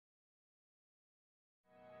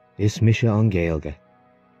Is Mise an Gaeilge,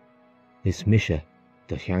 is Mise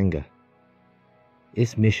de Cheanga,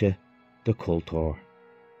 is Mise de Cultúr.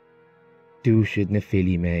 Dúisid na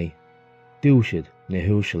fili mé, dúisid na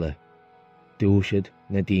húsile, dúisid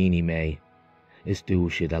na daoine mé, is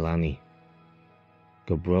dúisid a lani.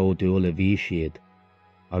 Go bro dúil a bhí siad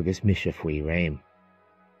agus Mise faoi réim.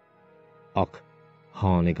 Ach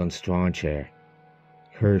tháinig an strainséir,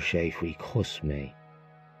 chuir sé faoi cos mé.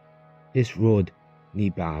 Is rud ní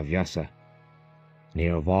ba bheasa,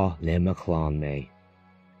 níor bhá lim a chláán mé.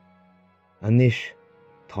 Anis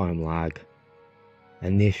táim lag,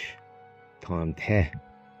 anis táim the,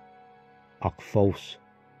 ach fós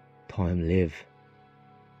táim live.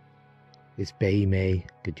 Is bé mé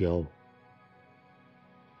go deo.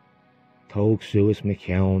 Tóg suas me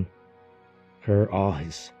ceann, chur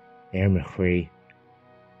áthas me chrí.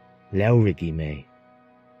 Leabhrigí mé,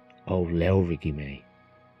 ó leabhrigí mé.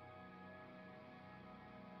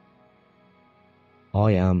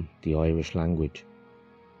 I am the Irish language.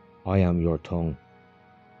 I am your tongue.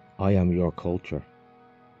 I am your culture.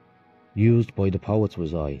 Used by the poets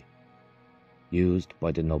was I, used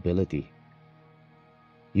by the nobility.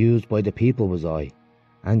 Used by the people was I,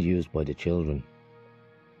 and used by the children.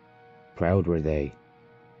 Proud were they,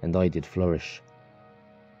 and I did flourish.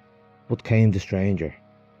 But came the stranger,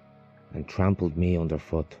 and trampled me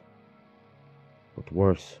underfoot. But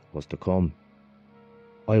worse was to come.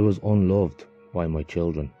 I was unloved by my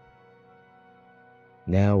children.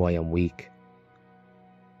 Now I am weak.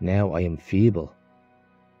 Now I am feeble.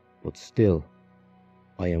 But still,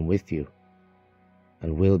 I am with you,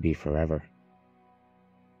 and will be forever.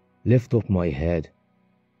 Lift up my head.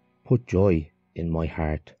 Put joy in my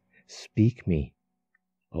heart. Speak me,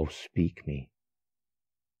 oh speak me.